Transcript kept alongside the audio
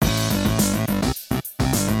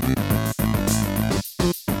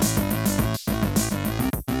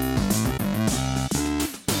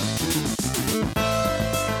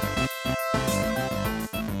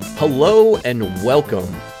Hello and welcome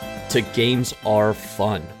to Games Are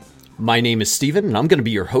Fun. My name is Steven, and I'm going to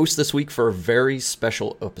be your host this week for a very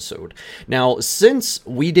special episode. Now, since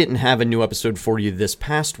we didn't have a new episode for you this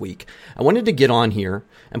past week, I wanted to get on here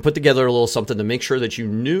and put together a little something to make sure that you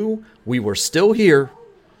knew we were still here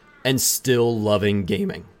and still loving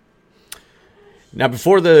gaming. Now,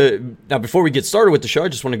 before we get started with the show, I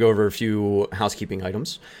just want to go over a few housekeeping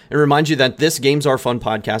items and remind you that this Games Are Fun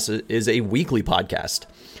podcast is a weekly podcast.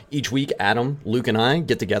 Each week, Adam, Luke, and I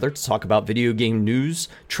get together to talk about video game news,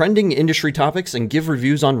 trending industry topics, and give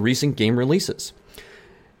reviews on recent game releases.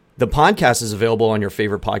 The podcast is available on your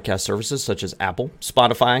favorite podcast services such as Apple,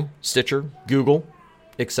 Spotify, Stitcher, Google,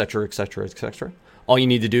 etc., etc., etc. All you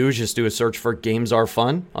need to do is just do a search for Games Are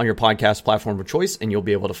Fun on your podcast platform of choice, and you'll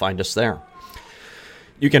be able to find us there.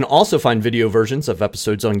 You can also find video versions of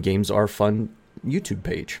episodes on Games Are Fun YouTube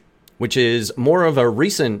page, which is more of a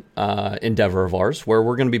recent endeavor of ours, where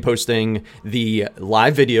we're going to be posting the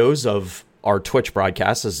live videos of our Twitch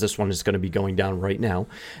broadcasts, as this one is going to be going down right now,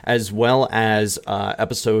 as well as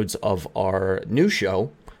episodes of our new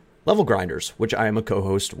show, Level Grinders, which I am a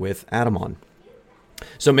co-host with Adam on.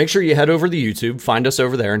 So make sure you head over to YouTube, find us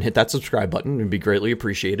over there, and hit that subscribe button. It would be greatly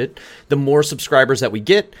appreciated. The more subscribers that we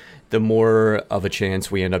get, the more of a chance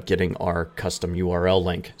we end up getting our custom URL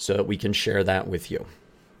link so that we can share that with you.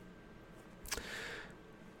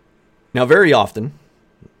 Now, very often,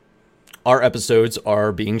 our episodes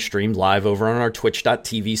are being streamed live over on our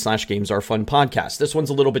twitch.tv/GamesAreFun podcast. This one's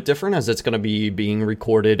a little bit different, as it's going to be being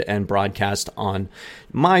recorded and broadcast on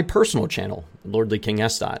my personal channel, Lordly King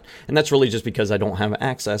S. And that's really just because I don't have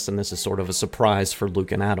access, and this is sort of a surprise for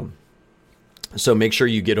Luke and Adam. So make sure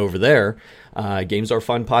you get over there, Games Are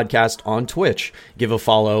Fun podcast on Twitch. Give a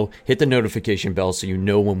follow, hit the notification bell so you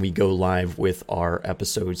know when we go live with our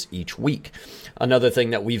episodes each week. Another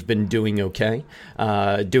thing that we've been doing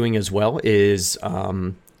doing as well is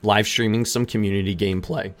live streaming some community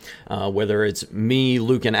gameplay. Whether it's me,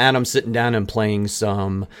 Luke, and Adam sitting down and playing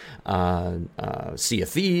some Sea of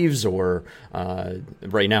Thieves, or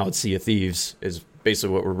right now it's Sea of Thieves is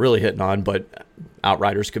basically what we're really hitting on, but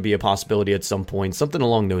Outriders could be a possibility at some point, something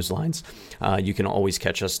along those lines. You can always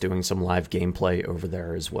catch us doing some live gameplay over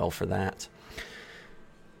there as well for that.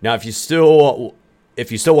 Now, if you still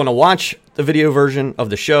want to watch the video version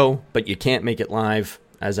of the show, but you can't make it live,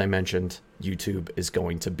 as I mentioned, YouTube is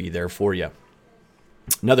going to be there for you.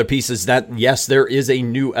 Another piece is that, yes, there is a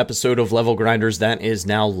new episode of Level Grinders that is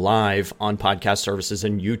now live on podcast services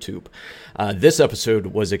and YouTube. This episode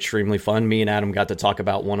was extremely fun. Me and Adam got to talk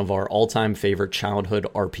about one of our all-time favorite childhood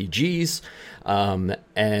RPGs,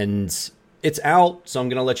 and it's out, so I'm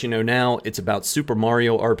going to let you know now. It's about Super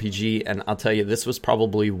Mario RPG, and I'll tell you, this was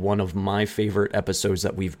probably one of my favorite episodes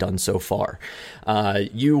that we've done so far.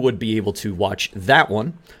 You would be able to watch that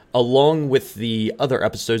one, along with the other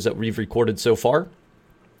episodes that we've recorded so far,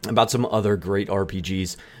 about some other great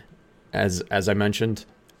RPGs, as I mentioned,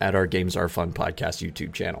 at our Games Are Fun podcast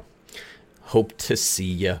YouTube channel. Hope to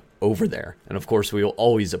see you over there. And of course, we will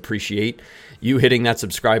always appreciate you hitting that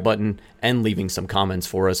subscribe button and leaving some comments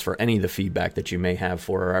for us for any of the feedback that you may have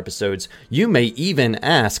for our episodes. You may even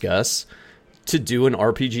ask us to do an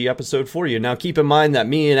RPG episode for you. Now, keep in mind that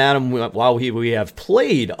me and Adam, while we have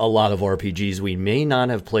played a lot of RPGs, we may not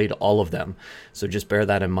have played all of them. So just bear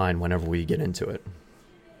that in mind whenever we get into it.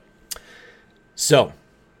 So,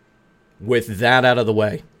 with that out of the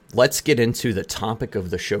way, let's get into the topic of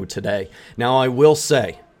the show today. Now, I will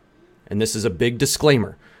say, and this is a big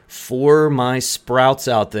disclaimer, for my sprouts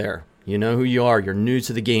out there, you know who you are, you're new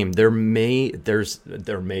to the game, there's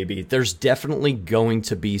definitely going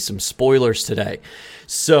to be some spoilers today.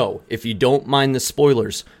 So, if you don't mind the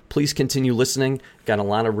spoilers, please continue listening. Got a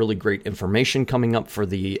lot of really great information coming up for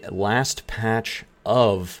the last patch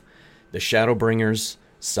of the Shadowbringers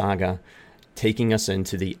saga, taking us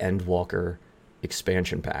into the Endwalker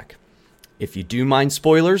expansion pack. If you do mind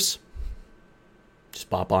spoilers, just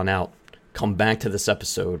pop on out. Come back to this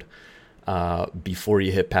episode before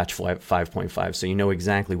you hit patch 5.5 so you know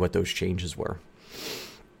exactly what those changes were.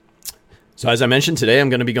 So as I mentioned, today I'm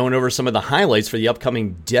going to be going over some of the highlights for the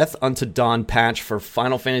upcoming Death Unto Dawn patch for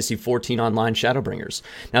Final Fantasy XIV Online Shadowbringers.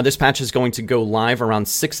 Now, this patch is going to go live around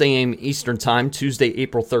 6 a.m. Eastern Time, Tuesday,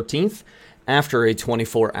 April 13th, after a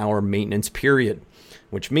 24-hour maintenance period,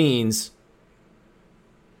 which means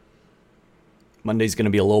Monday's going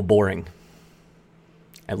to be a little boring.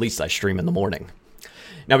 At least I stream in the morning.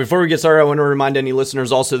 Now, before we get started, I want to remind any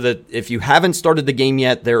listeners also that if you haven't started the game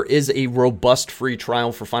yet, there is a robust free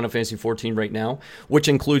trial for Final Fantasy XIV right now, which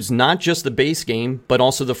includes not just the base game, but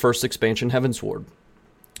also the first expansion, Heavensward.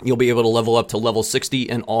 You'll be able to level up to level 60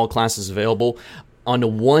 in all classes available,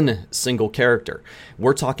 on one single character.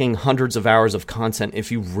 We're talking hundreds of hours of content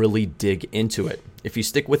if you really dig into it. If you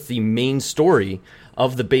stick with the main story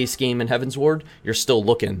of the base game in Heavensward, you're still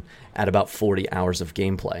looking at about 40 hours of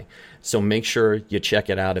gameplay. So make sure you check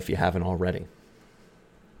it out if you haven't already.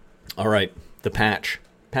 All right, the patch.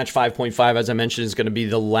 Patch 5.5, as I mentioned, is going to be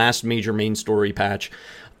the last major main story patch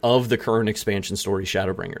of the current expansion story,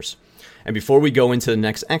 Shadowbringers. And before we go into the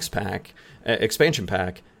next expansion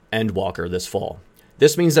pack, Endwalker this fall.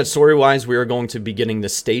 This means that story-wise, we are going to be getting the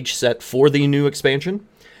stage set for the new expansion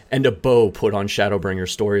and a bow put on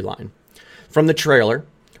Shadowbringer's storyline. From the trailer,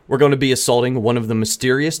 we're going to be assaulting one of the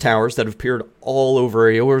mysterious towers that have appeared all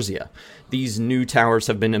over Eorzea. These new towers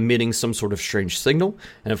have been emitting some sort of strange signal,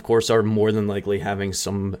 and of course are more than likely having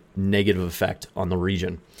some negative effect on the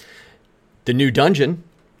region. The new dungeon,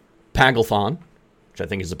 Paglthon, which I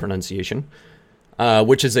think is the pronunciation,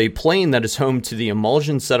 which is a plane that is home to the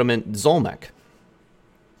Emulsion settlement Zolmek.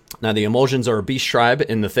 Now, the Emulsions are a beast tribe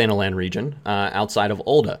in the Thanalan region, outside of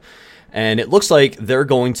Ul'dah, and it looks like they're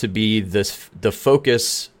going to be the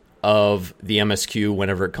focus of the MSQ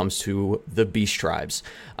whenever it comes to the beast tribes,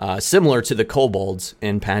 similar to the kobolds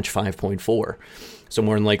in patch 5.4. So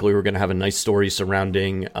more than likely we're going to have a nice story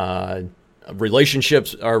surrounding our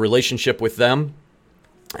relationship with them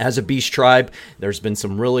as a beast tribe. There's been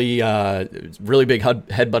some really big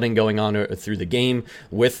headbutting going on through the game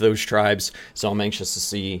with those tribes, so I'm anxious to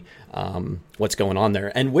see what's going on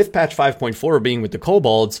there. And with patch 5.4 being with the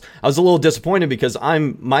kobolds, I was a little disappointed because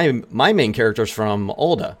my main character's from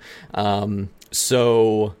Ul'dah.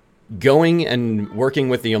 So going and working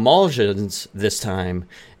with the Emulsions this time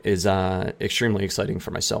is extremely exciting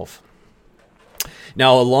for myself.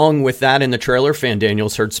 Now, along with that in the trailer,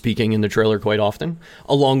 Fandaniel's heard speaking in the trailer quite often,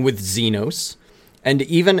 along with Xenos, and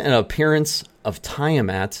even an appearance of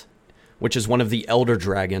Tiamat, which is one of the Elder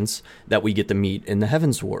Dragons that we get to meet in the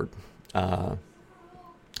Heavensward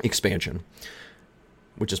expansion,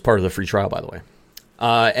 which is part of the free trial, by the way.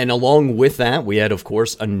 And along with that, we had, of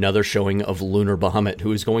course, another showing of Lunar Bahamut,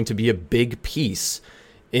 who is going to be a big piece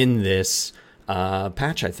in this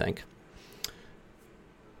patch, I think.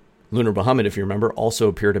 Lunar Bahamut, if you remember, also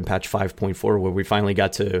appeared in patch 5.4, where we finally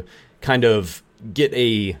got to kind of get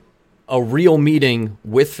a real meeting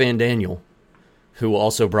with Fandaniel, who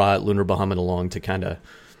also brought Lunar Bahamut along to kind of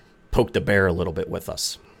poke the bear a little bit with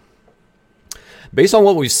us. Based on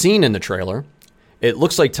what we've seen in the trailer, it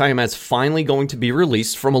looks like Tiamat's finally going to be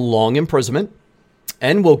released from a long imprisonment,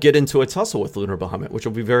 and we'll get into a tussle with Lunar Bahamut, which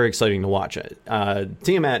will be very exciting to watch.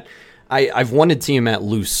 Tiamat... I've wanted Tiamat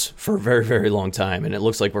loose for a very, very long time, and it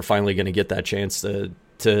looks like we're finally going to get that chance to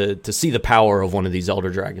see the power of one of these Elder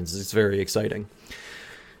Dragons. It's very exciting.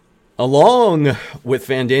 Along with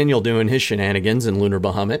Fandaniel doing his shenanigans in Lunar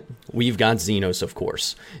Bahamut, we've got Xenos, of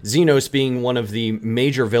course. Xenos being one of the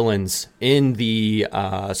major villains in the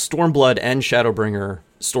Stormblood and Shadowbringer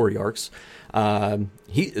story arcs.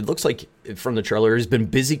 It looks like from the trailer, he's been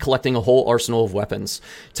busy collecting a whole arsenal of weapons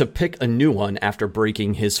to pick a new one after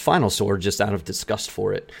breaking his final sword just out of disgust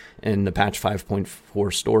for it in the patch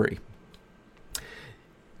 5.4 story.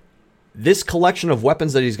 This collection of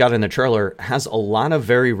weapons that he's got in the trailer has a lot of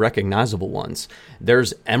very recognizable ones.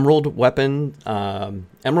 There's Emerald Weapon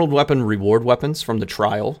reward weapons from the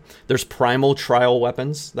Trial. There's Primal Trial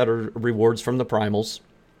weapons that are rewards from the Primals.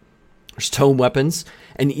 There's tome weapons,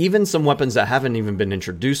 and even some weapons that haven't even been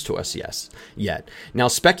introduced to us yet. Now,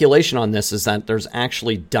 speculation on this is that there's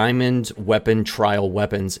actually diamond weapon trial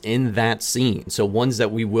weapons in that scene. So ones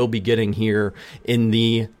that we will be getting here in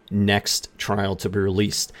the next trial to be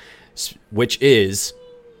released, which is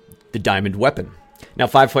the diamond weapon. Now,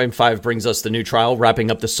 5.5 brings us the new trial,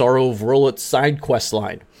 wrapping up the Sorrow of R'lyeh side quest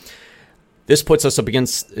line. This puts us up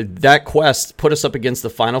against that quest. Put us up against the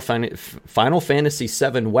Final Fantasy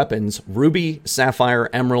VII weapons: Ruby, Sapphire,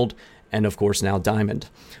 Emerald, and of course now Diamond.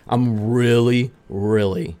 I'm really,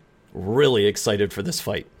 really, really excited for this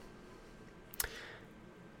fight.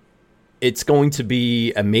 It's going to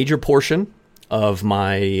be a major portion of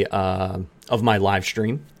my live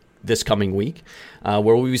stream this coming week, where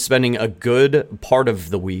we'll be spending a good part of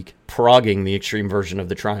the week progging the extreme version of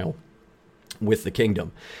the trial with the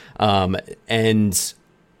Kingdom. And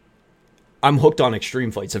I'm hooked on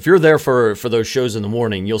extreme fights. If you're there for those shows in the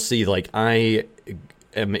morning, you'll see I'm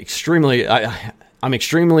extremely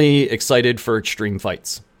excited for extreme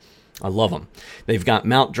fights. I love them. They've got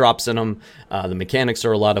mount drops in them. The mechanics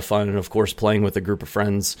are a lot of fun, and of course, playing with a group of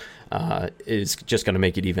friends is just going to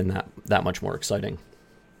make it even that much more exciting.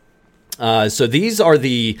 So these are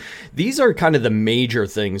kind of the major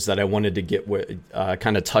things that I wanted to get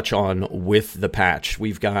kind of touch on with the patch.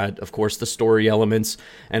 We've got, of course, the story elements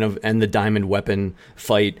and the diamond weapon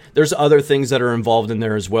fight. There's other things that are involved in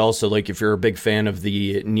there as well. So like if you're a big fan of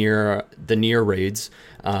the Nier raids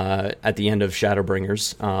at the end of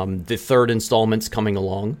Shadowbringers, the third installment's coming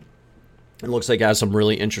along. It looks like it has some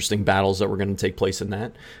really interesting battles that were going to take place in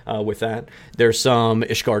that. With that, there's some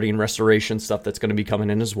Ishgardian restoration stuff that's going to be coming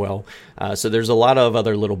in as well. So there's a lot of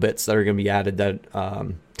other little bits that are going to be added that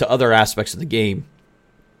to other aspects of the game.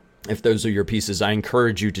 If those are your pieces, I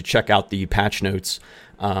encourage you to check out the patch notes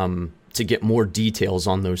to get more details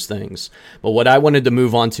on those things. But what I wanted to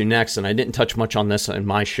move on to next, and I didn't touch much on this in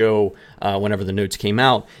my show whenever the notes came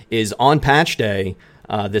out, is on patch day.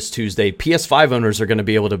 This Tuesday, PS5 owners are going to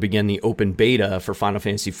be able to begin the open beta for Final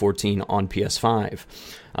Fantasy XIV on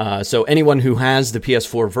PS5. So anyone who has the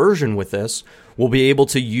PS4 version with this will be able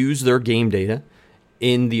to use their game data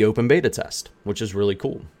in the open beta test, which is really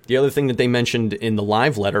cool. The other thing that they mentioned in the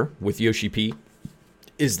live letter with Yoshi P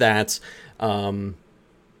is that it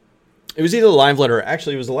was either the live letter,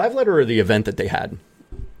 actually it was the live letter or the event that they had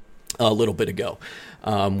a little bit ago,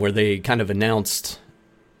 where they kind of announced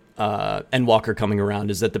Endwalker coming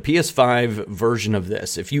around, is that the PS5 version of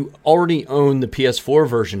this, if you already own the PS4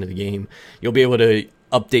 version of the game, you'll be able to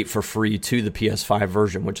update for free to the PS5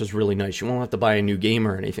 version, which is really nice. You won't have to buy a new game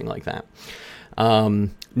or anything like that.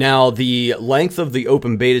 Now, the length of the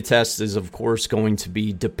open beta test is, of course, going to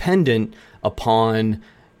be dependent upon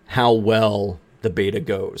how well the beta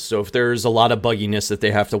goes. So if there's a lot of bugginess that they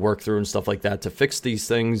have to work through and stuff like that to fix these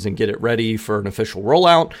things and get it ready for an official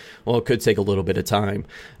rollout, well, it could take a little bit of time.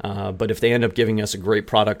 But if they end up giving us a great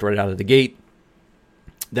product right out of the gate,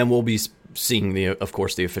 then we'll be seeing of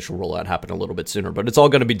course, the official rollout happen a little bit sooner. But it's all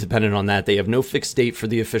going to be dependent on that. They have no fixed date for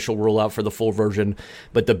the official rollout for the full version,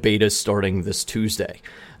 but the beta is starting this Tuesday.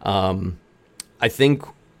 I think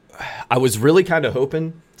I was really kind of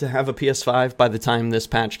hoping to have a PS5 by the time this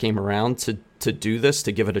patch came around to do this,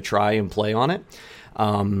 to give it a try and play on it,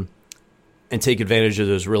 and take advantage of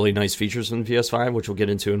those really nice features from the PS5, which we'll get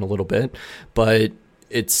into in a little bit. But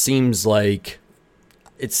it seems like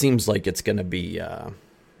it's going to be a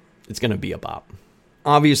bop.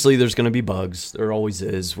 Obviously, there's going to be bugs. There always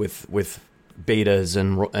is with betas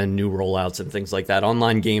and new rollouts and things like that.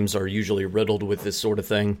 Online games are usually riddled with this sort of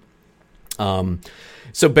thing.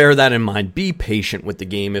 So bear that in mind. Be patient with the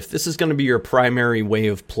game. If this is going to be your primary way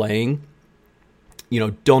of playing,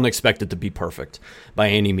 don't expect it to be perfect by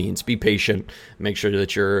any means. Be patient. Make sure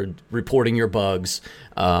that you're reporting your bugs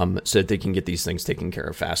so that they can get these things taken care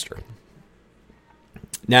of faster.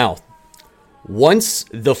 Now, once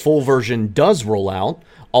the full version does roll out,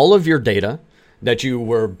 all of your data that you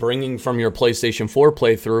were bringing from your PlayStation 4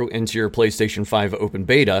 playthrough into your PlayStation 5 open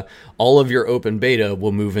beta, all of your open beta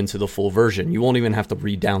will move into the full version. You won't even have to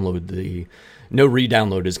re-download no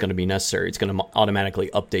re-download is going to be necessary. It's going to automatically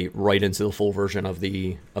update right into the full version of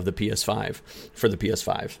the PS5 for the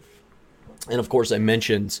PS5. And of course, I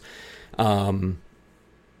mentioned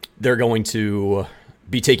they're going to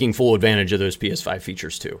be taking full advantage of those PS5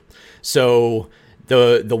 features too. So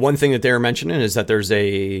the one thing that they're mentioning is that there's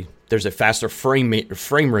a faster frame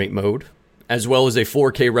rate mode, as well as a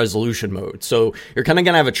 4K resolution mode. So you're kind of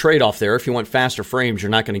going to have a trade-off there. If you want faster frames, you're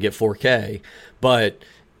not going to get 4K. But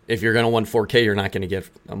if you're going to want 4K, you're not going to get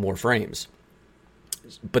more frames.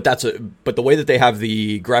 But the way that they have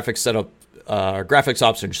the graphics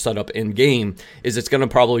option set up in game is it's going to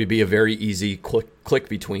probably be a very easy click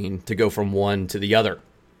between to go from one to the other,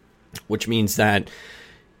 which means that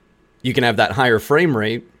you can have that higher frame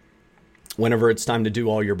rate whenever it's time to do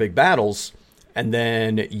all your big battles, and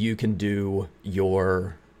then you can do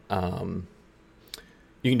your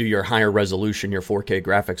higher resolution, your 4K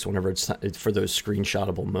graphics whenever it's for those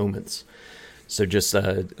screenshotable moments. So just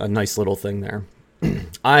a nice little thing there.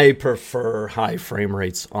 I prefer high frame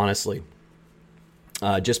rates, honestly,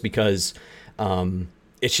 just because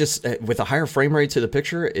it's just with a higher frame rate to the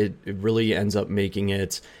picture, it really ends up making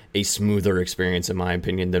it a smoother experience, in my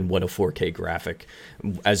opinion, than what a 4K graphic.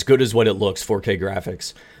 As good as what it looks, 4K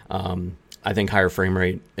graphics, I think higher frame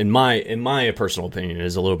rate, in my personal opinion,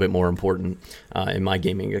 is a little bit more important in my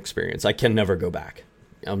gaming experience. I can never go back.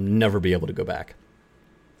 I'll never be able to go back.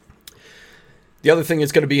 The other thing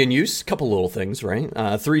that's going to be in use, a couple little things, right?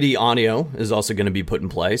 3D audio is also going to be put in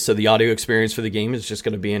play. So the audio experience for the game is just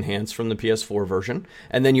going to be enhanced from the PS4 version.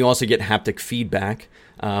 And then you also get haptic feedback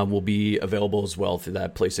will be available as well through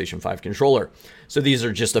that PlayStation 5 controller. So these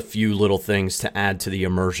are just a few little things to add to the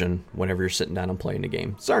immersion whenever you're sitting down and playing the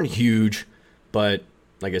game. These aren't huge, but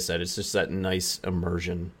like I said, it's just that nice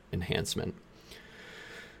immersion enhancement.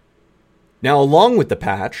 Now, along with the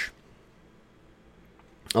patch,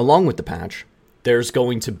 there's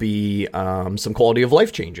going to be some quality of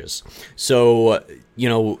life changes. So,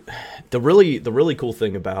 the really cool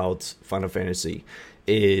thing about Final Fantasy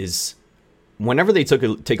is whenever they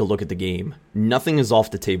take a look at the game, nothing is off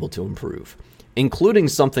the table to improve, including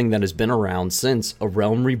something that has been around since A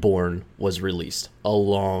Realm Reborn was released a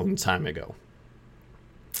long time ago.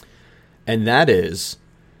 And that is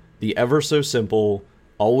the ever so simple,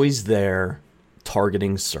 always there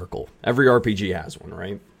targeting circle. Every RPG has one,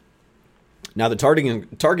 right? Now, the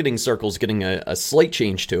targeting circle is getting a slight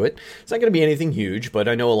change to it. It's not going to be anything huge, but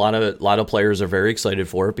I know a lot of players are very excited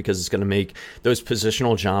for it because it's going to make those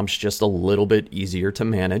positional jobs just a little bit easier to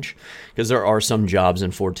manage, because there are some jobs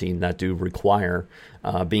in 14 that do require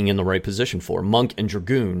being in the right position for, Monk and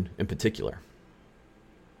Dragoon in particular.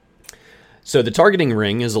 So the targeting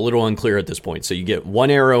ring is a little unclear at this point. So you get one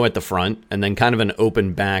arrow at the front and then kind of an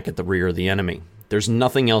open back at the rear of the enemy. There's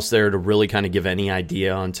nothing else there to really kind of give any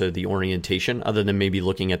idea onto the orientation other than maybe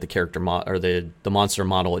looking at the character or the monster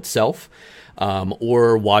model itself,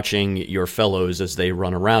 or watching your fellows as they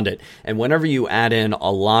run around it. And whenever you add in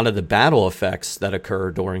a lot of the battle effects that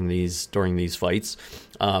occur during these fights,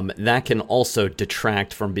 that can also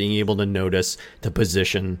detract from being able to notice the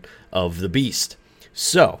position of the beast.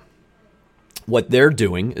 So what they're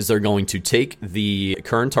doing is they're going to take the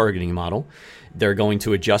current targeting model. They're going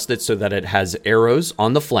to adjust it so that it has arrows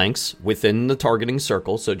on the flanks within the targeting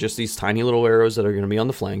circle. So just these tiny little arrows that are going to be on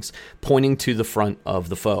the flanks pointing to the front of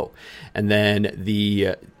the foe. And then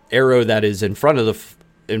the arrow that is in front of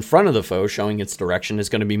the foe showing its direction is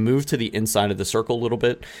going to be moved to the inside of the circle a little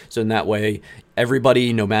bit. So in that way,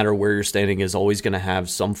 everybody, no matter where you're standing, is always going to have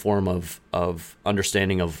some form of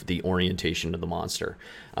understanding of the orientation of the monster.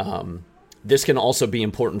 This can also be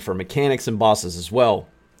important for mechanics and bosses as well,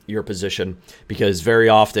 your position, because very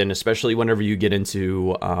often, especially whenever you get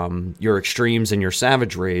into your extremes and your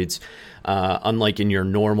savage raids, unlike in your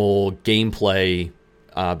normal gameplay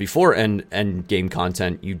before end game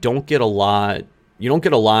content, you don't get a lot,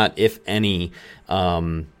 if any,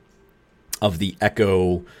 of the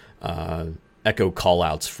echo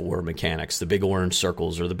callouts for mechanics, the big orange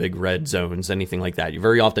circles or the big red zones, anything like that. You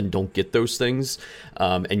very often don't get those things,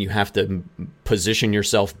 and you have to position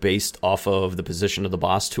yourself based off of the position of the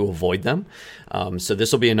boss to avoid them. So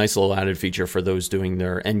this will be a nice little added feature for those doing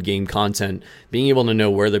their end game content, being able to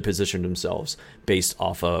know where they position themselves based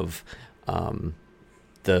off of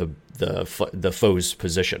the foe's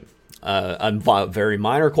position. A very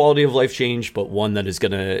minor quality of life change, but one that is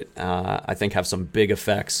going to, I think, have some big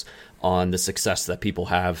effects on the success that people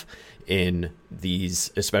have in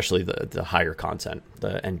these, especially the higher content,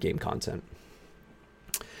 the end game content.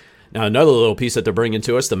 Now, another little piece that they're bringing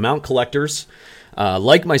to us, the mount collectors,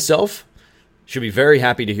 like myself, should be very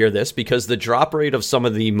happy to hear this, because the drop rate of some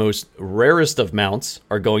of the most rarest of mounts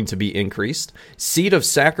are going to be increased. Seed of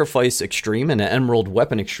Sacrifice Extreme and Emerald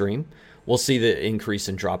Weapon Extreme will see the increase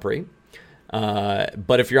in drop rate.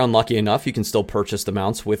 But if you're unlucky enough, you can still purchase the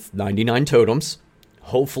mounts with 99 totems.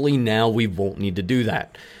 Hopefully now we won't need to do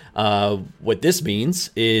that. What this means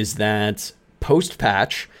is that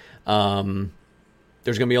post-patch,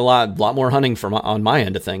 there's going to be a lot more hunting on my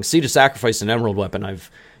end of things. Seed of Sacrifice and Emerald Weapon,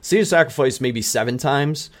 Seed of Sacrifice maybe 8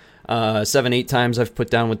 times I've put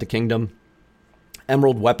down with the Kingdom.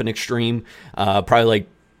 Emerald Weapon Extreme, probably like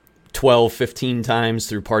 12, 15 times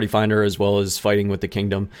through Party Finder, as well as fighting with the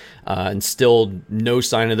Kingdom, and still no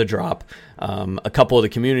sign of the drop. A couple of the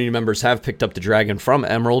community members have picked up the dragon from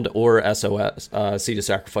Emerald or SOS, Seed of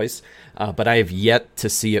Sacrifice, but I have yet to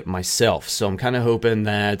see it myself. So I'm kind of hoping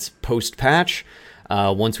that post-patch,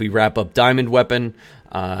 once we wrap up Diamond Weapon,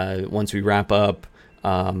 once we wrap up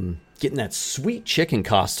getting that sweet chicken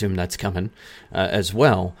costume that's coming as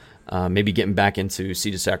well, maybe getting back into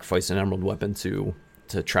Seed of Sacrifice and Emerald Weapon to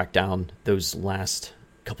track down those last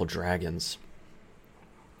couple dragons.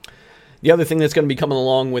 The other thing that's going to be coming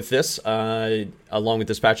along with this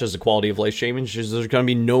patch as a quality of life change, is there's going to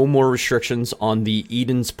be no more restrictions on the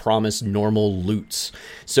Eden's Promise normal loots.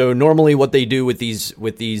 So normally what they do with these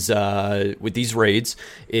raids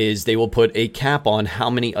is they will put a cap on how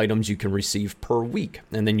many items you can receive per week,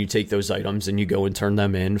 and then you take those items and you go and turn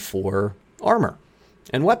them in for armor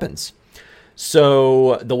and weapons.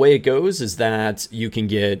 So the way it goes is that you can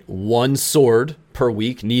get 1 sword per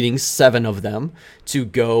week, needing 7 of them to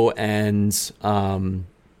go and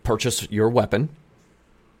purchase your weapon.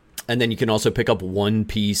 And then you can also pick up 1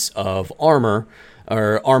 piece of armor,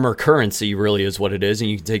 or armor currency really is what it is.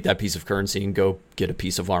 And you can take that piece of currency and go get a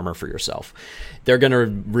piece of armor for yourself. They're going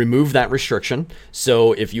to remove that restriction.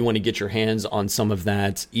 So if you want to get your hands on some of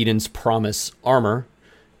that Eden's Promise armor,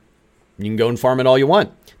 You can go and farm it all you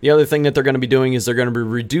want. The other thing that they're going to be doing is they're going to be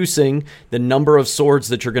reducing the number of swords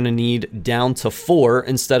that you're going to need down to 4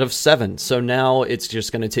 instead of 7. So now it's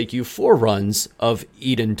just going to take you 4 runs of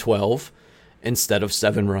Eden 12 instead of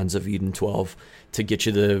 7 runs of Eden 12 to get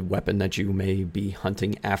you the weapon that you may be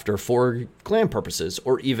hunting after for clan purposes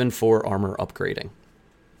or even for armor upgrading.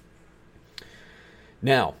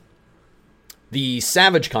 Now, the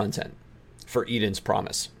Savage content for Eden's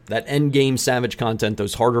Promise, that end game Savage content,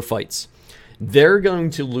 those harder fights, they're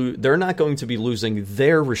not going to be losing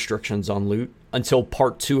their restrictions on loot until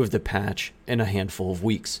part 2 of the patch in a handful of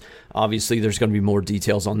weeks. Obviously, there's going to be more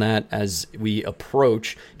details on that as we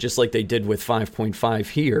approach, just like they did with 5.5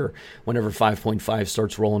 here. Whenever 5.5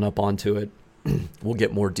 starts rolling up onto it, we'll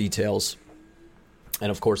get more details.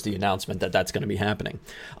 And of course, the announcement that that's going to be happening.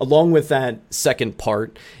 Along with that, second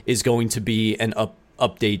part is going to be an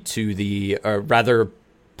update to the,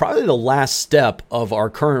 probably the last step of our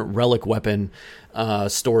current relic weapon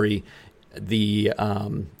story, the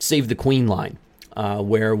Save the Queen line,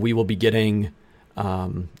 where we will be getting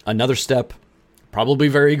another step, probably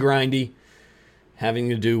very grindy, having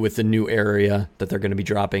to do with the new area that they're going to be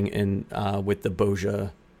dropping in with the Bozja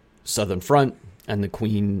Southern Front and the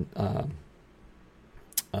Queen,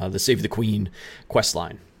 the Save the Queen quest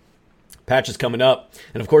line. Patch is coming up,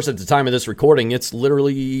 and of course at the time of this recording it's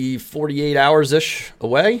literally 48 hours-ish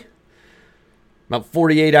away, about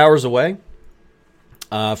 48 hours away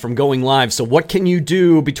from going live. So what can you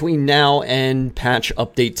do between now and patch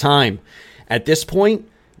update time? At this point,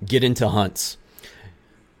 get into hunts.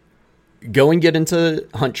 Go and get into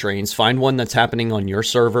hunt trains. Find one that's happening on your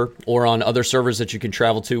server or on other servers that you can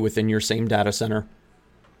travel to within your same data center.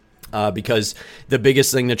 Because the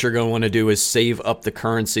biggest thing that you're going to want to do is save up the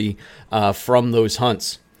currency from those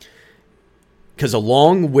hunts. Because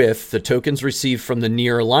along with the tokens received from the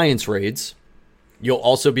Near Alliance raids, you'll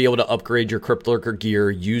also be able to upgrade your Crypt Lurker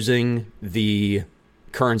gear using the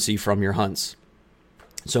currency from your hunts.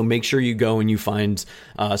 So make sure you go and you find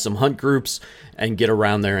some hunt groups and get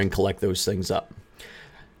around there and collect those things up.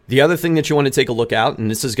 The other thing that you want to take a look at,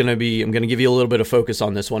 and this is going to be, I'm going to give you a little bit of focus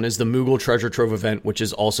on this one, is the Moogle Treasure Trove event, which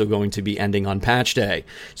is also going to be ending on patch day.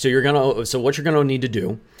 So what you're going to need to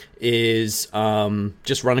do is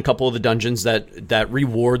just run a couple of the dungeons that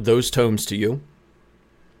reward those tomes to you.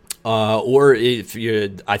 Or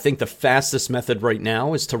I think the fastest method right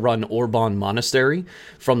now is to run Orban Monastery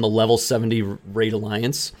from the level 70 raid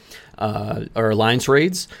alliance, or alliance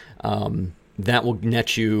raids. That will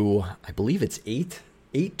net you, I believe it's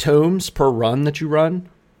 8 tomes per run that you run.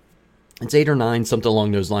 It's 8 or 9, something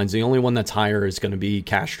along those lines. The only one that's higher is going to be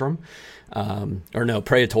Castrum,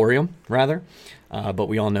 Praetorium rather. But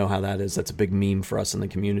we all know how that is. That's a big meme for us in the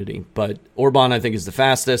community. But Orban, I think, is the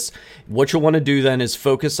fastest. What you'll want to do then is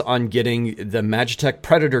focus on getting the Magitech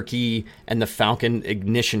Predator key and the Falcon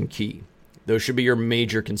Ignition key. Those should be your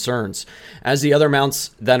major concerns, as the other mounts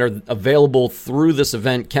that are available through this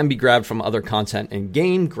event can be grabbed from other content in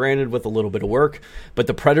game, granted with a little bit of work. But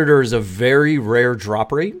the Predator is a very rare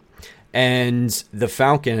drop rate, and the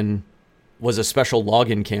Falcon was a special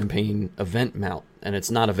login campaign event mount, and it's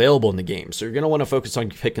not available in the game. So you're going to want to focus on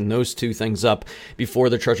picking those 2 things up before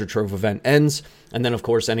the Treasure Trove event ends. And then, of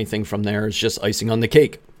course, anything from there is just icing on the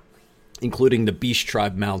cake, including the Beast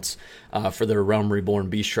Tribe mounts for their Realm Reborn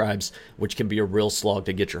Beast Tribes, which can be a real slog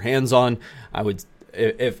to get your hands on. I would,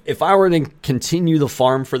 if I were to continue the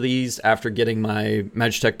farm for these after getting my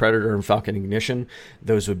Magitech Predator and Falcon Ignition,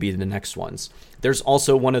 those would be the next ones. There's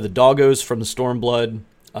also one of the doggos from the Stormblood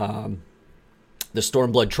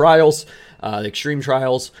Trials, the Extreme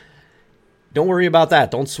Trials. Don't worry about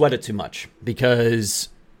that. Don't sweat it too much, because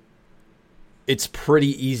it's pretty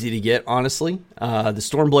easy to get, honestly. The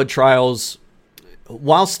Stormblood Trials,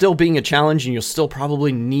 while still being a challenge, and you'll still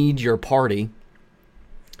probably need your party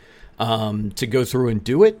to go through and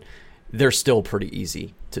do it, they're still pretty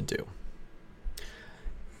easy to do.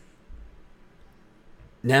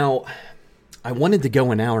 Now, I wanted to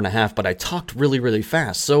go an hour and a half, but I talked really, really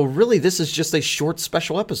fast. So really, this is just a short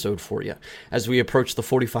special episode for you as we approach the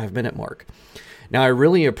 45-minute mark. Now, I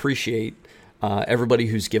really appreciate everybody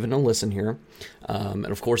who's given a listen here. And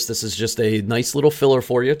of course, this is just a nice little filler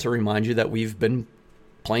for you to remind you that we've been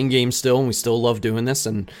playing games still, and we still love doing this.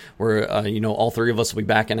 And we're, all 3 of us will be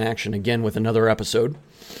back in action again with another episode.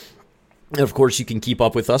 And of course, you can keep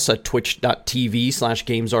up with us at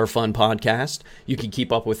twitch.tv/GamesAreFunPodcast. You can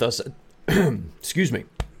keep up with us at excuse me.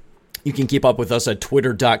 You can keep up with us at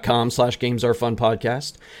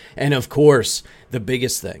twitter.com/GamesAreFunPodcast. And of course, the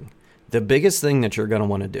biggest thing that you're going to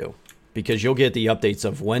want to do, because you'll get the updates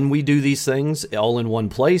of when we do these things all in one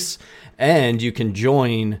place, and you can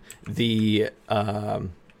join the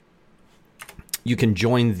you can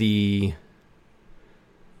join the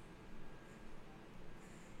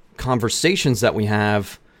conversations that we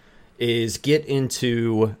have is get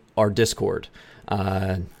into our Discord.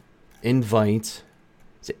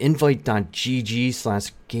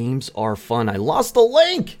 invite.gg/games-are-fun. I lost the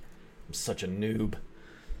link. I'm such a noob.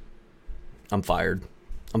 I'm fired.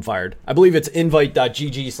 I believe it's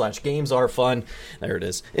invite.gg/games-are-fun. There it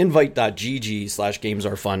is.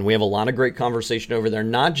 invite.gg/games-are-fun. We have a lot of great conversation over there,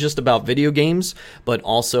 not just about video games, but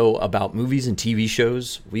also about movies and TV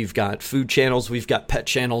shows. We've got food channels. We've got pet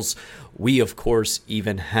channels. We, of course,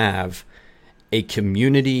 even have a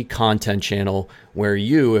community content channel where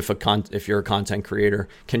you, if you're a content creator,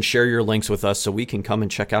 can share your links with us so we can come and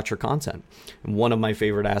check out your content. And one of my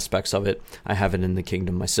favorite aspects of it, I have it in the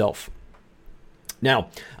kingdom myself. Now,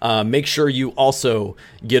 make sure you also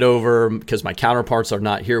get over, because my counterparts are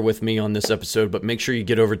not here with me on this episode, but make sure you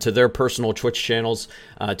get over to their personal Twitch channels,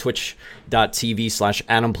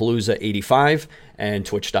 twitch.tv/AdamPalooza85 and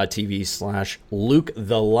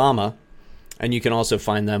twitch.tv/LukeTheLlama. And you can also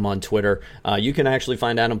find them on Twitter. You can actually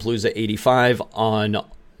find AdamPalooza85 on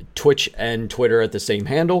Twitch and Twitter at the same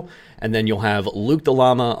handle. And then you'll have Luke the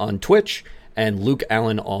Llama on Twitch and Luke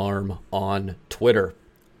Allen Arm on Twitter.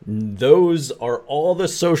 Those are all the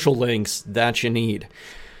social links that you need.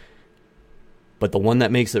 But the one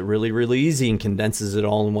that makes it really, really easy and condenses it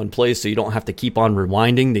all in one place so you don't have to keep on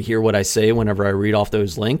rewinding to hear what I say whenever I read off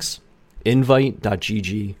those links,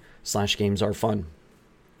 invite.gg/games-are-fun.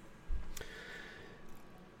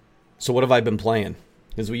 So what have I been playing?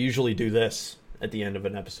 Because we usually do this at the end of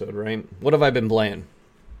an episode, right? What have I been playing?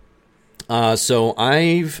 So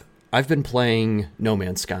I've been playing No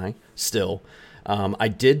Man's Sky still. I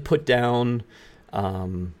did put down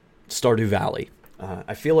Stardew Valley.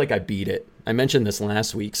 I feel like I beat it. I mentioned this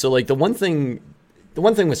last week. So like the one thing with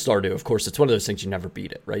Stardew, of course, it's one of those things you never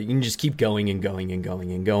beat it, right? You can just keep going and going and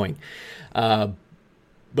going and going. But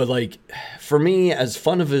like for me, as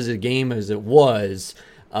fun of as a game as it was,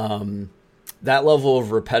 that level of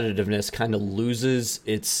repetitiveness kind of loses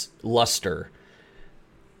its luster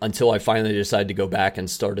until I finally decide to go back and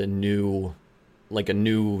start a new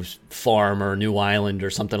farm or a new island or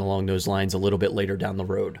something along those lines a little bit later down the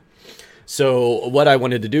road. So what I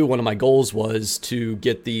wanted to do, one of my goals was to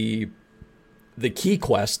get the key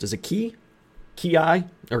quest. Is it key? Key-I?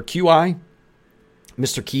 Or QI?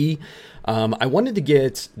 Mr. Key. I wanted to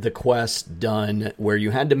get the quest done where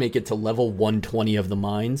you had to make it to level 120 of the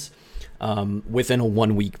mines within a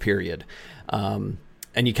 1 week period.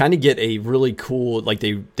 And you kind of get a really cool, like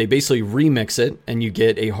they basically remix it and you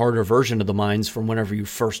get a harder version of the mines from whenever you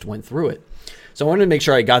first went through it. So I wanted to make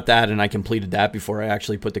sure I got that and I completed that before I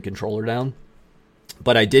actually put the controller down.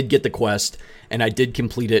 But I did get the quest and I did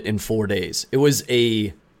complete it in 4 days. It was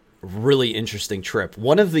a really interesting trip.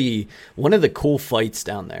 One of the cool fights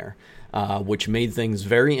down there, which made things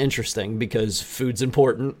very interesting because food's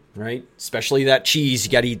important, right? Especially that cheese.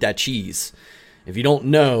 You got to eat that cheese. If you don't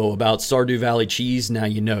know about Stardew Valley cheese, now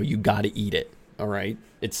you know. You got to eat it, all right?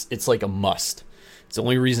 It's like a must. It's the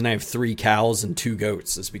only reason I have 3 cows and 2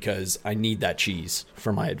 goats is because I need that cheese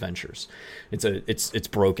for my adventures. It's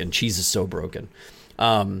broken. Cheese is so broken.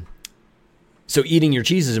 So eating your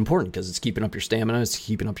cheese is important because it's keeping up your stamina, it's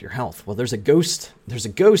keeping up your health. Well, there's a ghost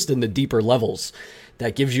in the deeper levels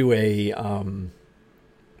that gives you a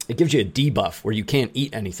debuff where you can't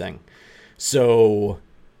eat anything. So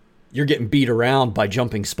you're getting beat around by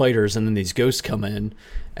jumping spiders, and then these ghosts come in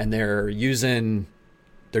and they're using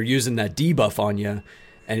that debuff on you,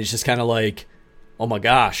 and it's just kind of like, oh my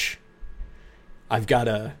gosh, I have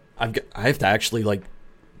to actually like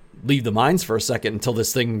leave the mines for a second until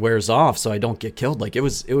this thing wears off so I don't get killed. Like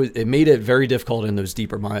it made it very difficult in those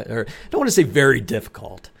deeper mines. Or I don't want to say very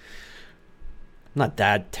difficult. I'm not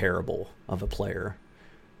that terrible of a player,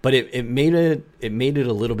 but it made it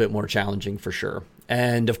a little bit more challenging for sure.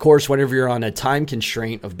 And of course, whenever you're on a time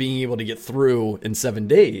constraint of being able to get through in 7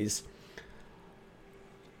 days,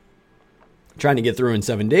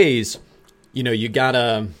 you know, you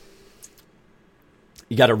gotta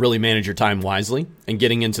really manage your time wisely, and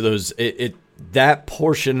getting into those, that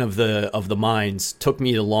portion of the mines took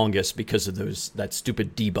me the longest because of that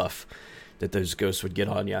stupid debuff that those ghosts would get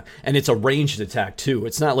on you. And it's a ranged attack too.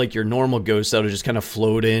 It's not like your normal ghosts that'll just kind of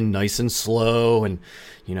float in nice and slow and,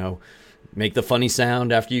 you know, make the funny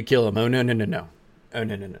sound after you kill them. Oh, no. Oh,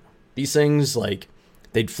 no. These things, like,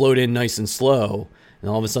 they'd float in nice and slow, and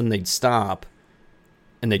all of a sudden they'd stop,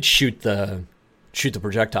 and they'd shoot the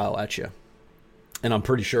projectile at you. And I'm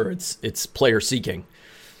pretty sure it's player seeking.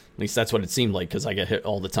 At least that's what it seemed like, because I get hit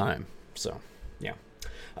all the time. So, yeah.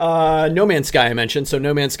 No Man's Sky I mentioned. So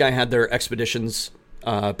No Man's Sky had their Expeditions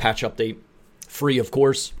patch update Free, of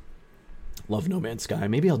course. Love No Man's Sky.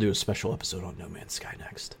 Maybe I'll do a special episode on No Man's Sky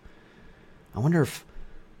next. I wonder if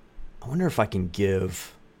I can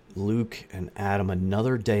give Luke and Adam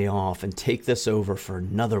another day off and take this over for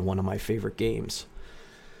another one of my favorite games.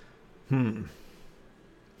 I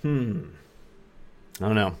don't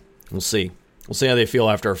know. We'll see. We'll see how they feel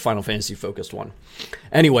after a Final Fantasy focused one.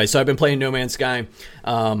 Anyway, so I've been playing No Man's Sky.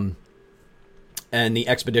 And the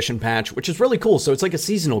Expedition patch, which is really cool. So it's like a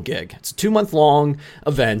seasonal gig. It's a 2-month-long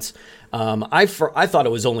event. I thought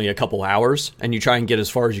it was only a couple hours, and you try and get as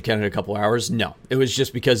far as you can in a couple hours. No, it was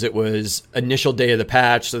just because it was initial day of the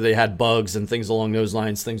patch, so they had bugs and things along those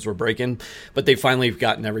lines. Things were breaking, but they finally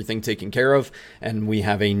gotten everything taken care of, and we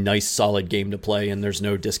have a nice, solid game to play, and there's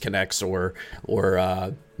no disconnects or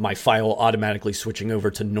my file automatically switching over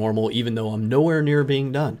to normal, even though I'm nowhere near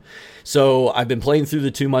being done. So I've been playing through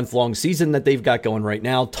the 2-month-long season that they've got going right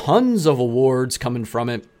now. Tons of awards coming from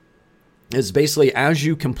it. Is basically as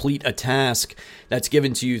you complete a task that's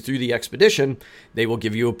given to you through the expedition, they will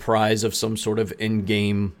give you a prize of some sort of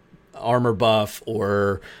in-game armor buff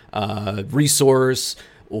or resource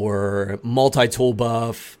or multi-tool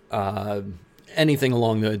buff, anything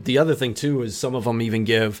along the other thing too is some of them even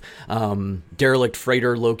give derelict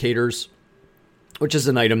freighter locators, which is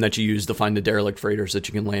an item that you use to find the derelict freighters that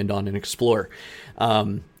you can land on and explore.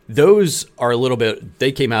 Those are a little bit,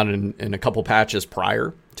 they came out in a couple patches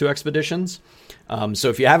prior to Expeditions. So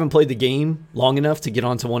if you haven't played the game long enough to get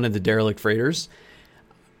onto one of the derelict freighters,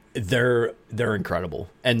 they're incredible.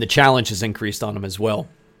 And the challenge has increased on them as well.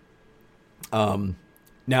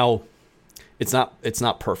 Now, it's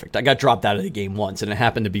not perfect. I got dropped out of the game once, and it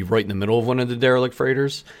happened to be right in the middle of one of the derelict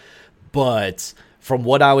freighters. But from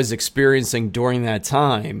what I was experiencing during that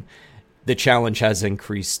time, the challenge has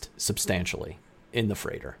increased substantially in the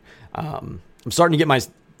freighter. I'm starting to get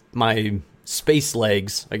my space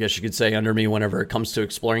legs, I guess you could say, under me whenever it comes to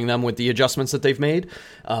exploring them with the adjustments that they've made.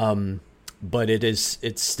 But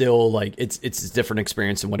it's still like it's a different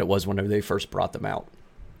experience than what it was whenever they first brought them out.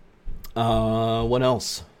 What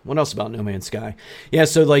else? What else about No Man's Sky? Yeah,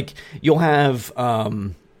 so like you'll have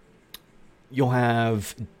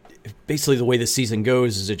basically the way the season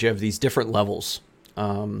goes is that you have these different levels.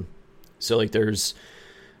 So like there's,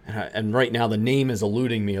 and right now the name is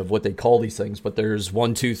eluding me of what they call these things, but there's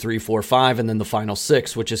 1, 2, 3, 4, 5, and then the final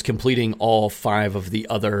 6, which is completing all 5 of the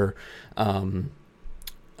other kind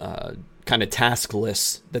of task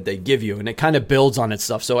lists that they give you, and it kind of builds on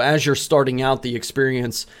itself. So as you're starting out the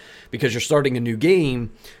experience, because you're starting a new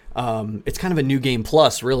game, it's kind of a new game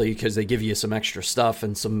plus, really, because they give you some extra stuff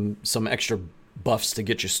and some extra buffs to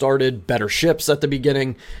get you started, better ships at the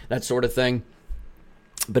beginning, that sort of thing.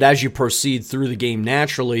 But as you proceed through the game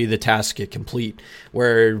naturally, the tasks get complete,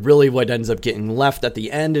 where really what ends up getting left at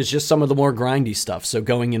the end is just some of the more grindy stuff. So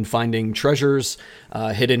going and finding treasures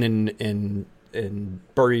hidden in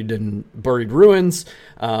buried ruins,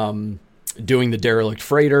 doing the derelict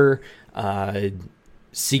freighter,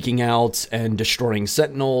 seeking out and destroying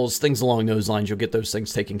sentinels, things along those lines. You'll get those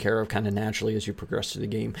things taken care of kind of naturally as you progress through the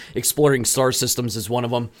game. Exploring star systems is one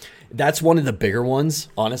of them. That's one of the bigger ones,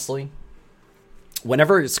 honestly.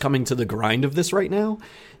 Whenever it's coming to the grind of this right now,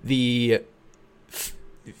 the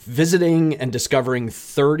visiting and discovering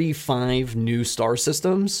 35 new star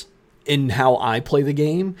systems in how I play the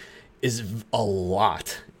game is a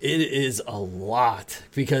lot. It is a lot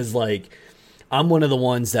because like I'm one of the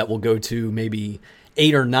ones that will go to maybe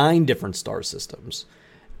 8 or 9 different star systems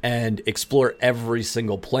and explore every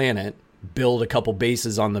single planet, build a couple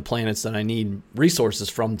bases on the planets that I need resources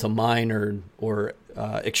from to mine or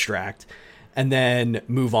extract, and then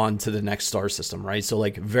move on to the next star system, right? So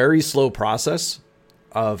like very slow process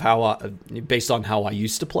of based on how I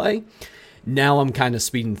used to play. Now I'm kind of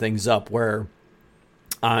speeding things up where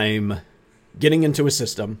I'm getting into a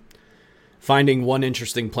system, finding one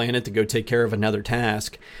interesting planet to go take care of another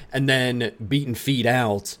task, and then beating feet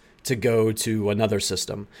out to go to another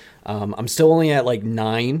system. I'm still only at like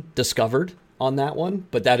 9 discovered on that one,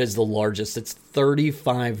 but that is the largest. It's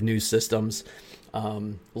 35 new systems.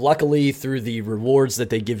 Luckily, through the rewards that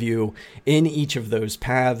they give you in each of those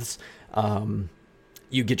paths,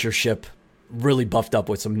 you get your ship really buffed up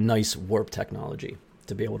with some nice warp technology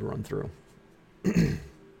to be able to run through.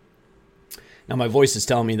 Now, my voice is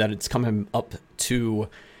telling me that it's coming up to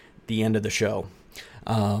the end of the show.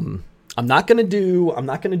 I'm not gonna do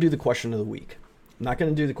the question of the week. I'm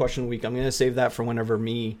going to save that for whenever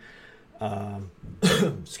me,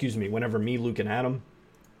 whenever me, Luke, and Adam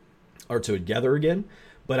are together again.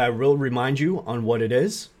 But I will remind you on what it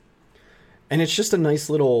is. And it's just a nice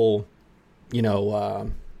little,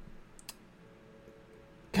 kind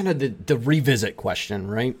of the revisit question,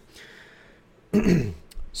 right?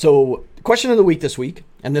 So, question of the week this week,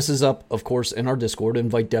 and this is up, of course, in our Discord,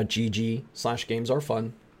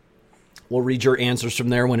 invite.gg/gamesareFun. We'll read your answers from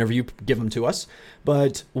there whenever you give them to us.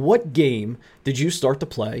 But what game did you start to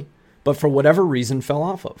play, but for whatever reason fell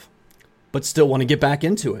off of, but still want to get back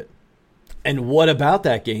into it? And what about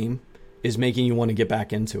that game is making you want to get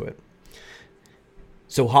back into it?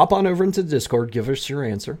 So hop on over into the Discord, give us your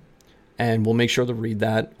answer, and we'll make sure to read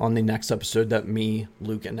that on the next episode that me,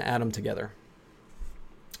 Luke, and Adam together.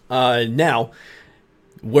 Now,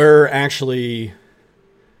 we're actually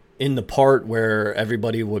in the part where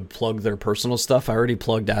everybody would plug their personal stuff. I already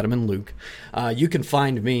plugged Adam and Luke. You can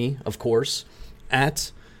find me, of course,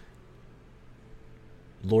 at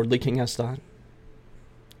Lordly King Estot,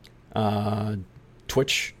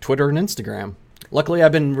 Twitch, Twitter, and Instagram. Luckily,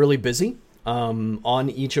 I've been really busy on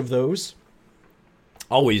each of those.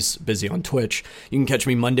 Always busy on Twitch. You can catch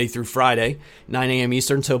me Monday through Friday, 9 a.m.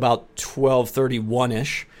 Eastern to about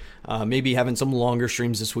 12:31-ish. Maybe having some longer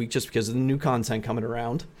streams this week just because of the new content coming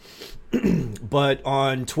around. But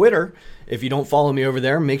on Twitter, if you don't follow me over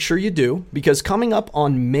there, make sure you do, because coming up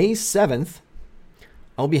on May 7th,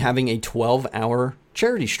 I'll be having a 12-hour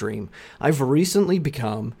charity stream. I've recently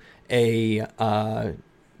become a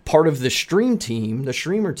part of the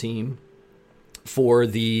streamer team for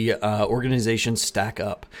the organization Stack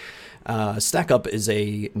Up. Stack Up is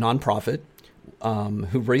a nonprofit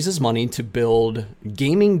who raises money to build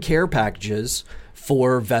gaming care packages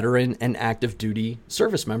for veteran and active duty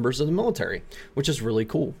service members of the military, which is really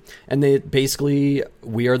cool. And they're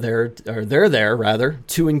there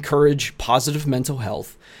to encourage positive mental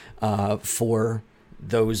health for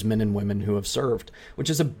those men and women who have served, which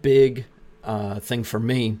is a big thing for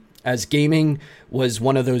me, as gaming was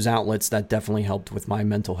one of those outlets that definitely helped with my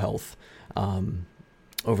mental health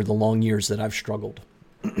over the long years that I've struggled.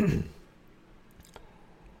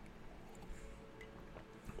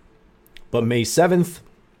 But May 7th,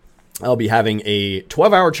 I'll be having a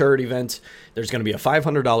 12-hour charity event. There's going to be a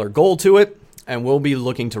 $500 goal to it, and we'll be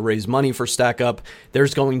looking to raise money for Stack Up.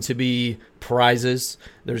 There's going to be prizes.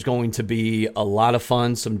 There's going to be a lot of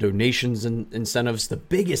fun, some donations and incentives. The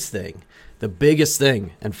biggest thing,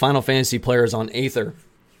 and Final Fantasy players on Aether,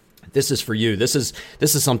 this is for you. This is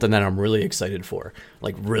something that I'm really excited for,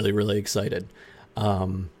 like really, really excited.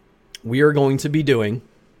 We are going to be doing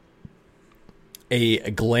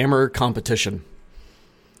a glamour competition.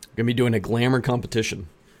 We're going to be doing a glamour competition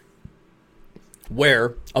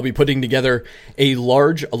where I'll be putting together a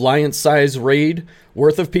large alliance-size raid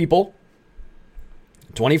worth of people,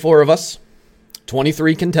 24 of us,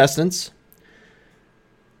 23 contestants,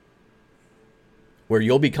 where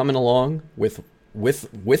you'll be coming along with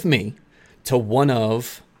me to one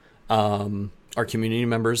of our community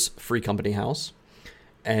members' free company house,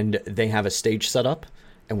 and they have a stage set up.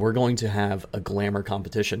 And we're going to have a glamour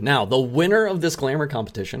competition. Now, the winner of this glamour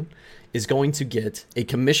competition is going to get a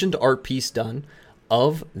commissioned art piece done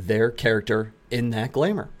of their character in that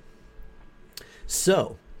glamour.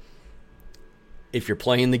 So, if you're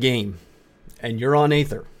playing the game and you're on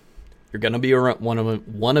Aether, you're going to be around,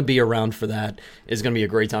 want to be around for that. It's going to be a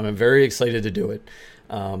great time. I'm very excited to do it.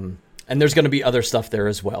 And there's going to be other stuff there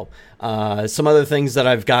as well. Some other things that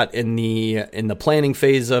I've got in the planning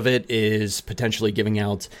phase of it is potentially giving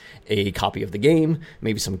out a copy of the game,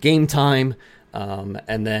 maybe some game time,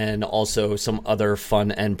 and then also some other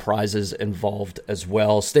fun and prizes involved as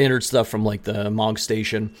well. Standard stuff from like the Mog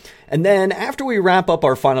Station. And then after we wrap up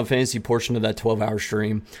our Final Fantasy portion of that 12-hour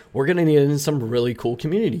stream, we're going to need in some really cool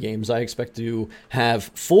community games. I expect to have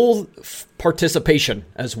full participation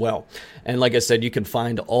as well. And like I said, you can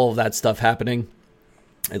find all of that stuff happening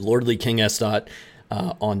at Lordly King Estot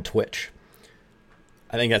on Twitch.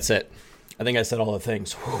 I think that's it. I think I said all the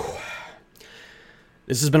things. Whew.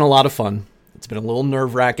 This has been a lot of fun. It's been a little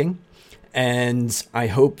nerve-wracking, and I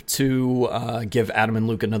hope to give Adam and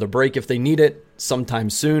Luke another break if they need it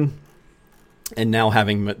sometime soon. And now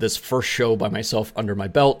having this first show by myself under my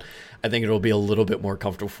belt, I think it'll be a little bit more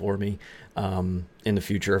comfortable for me in the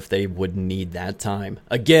future if they would need that time.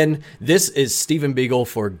 Again, this is Stephen Beagle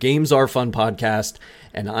for Games Are Fun podcast,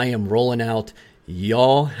 and I am rolling out.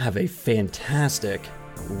 Y'all have a fantastic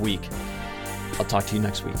week. I'll talk to you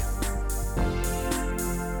next week.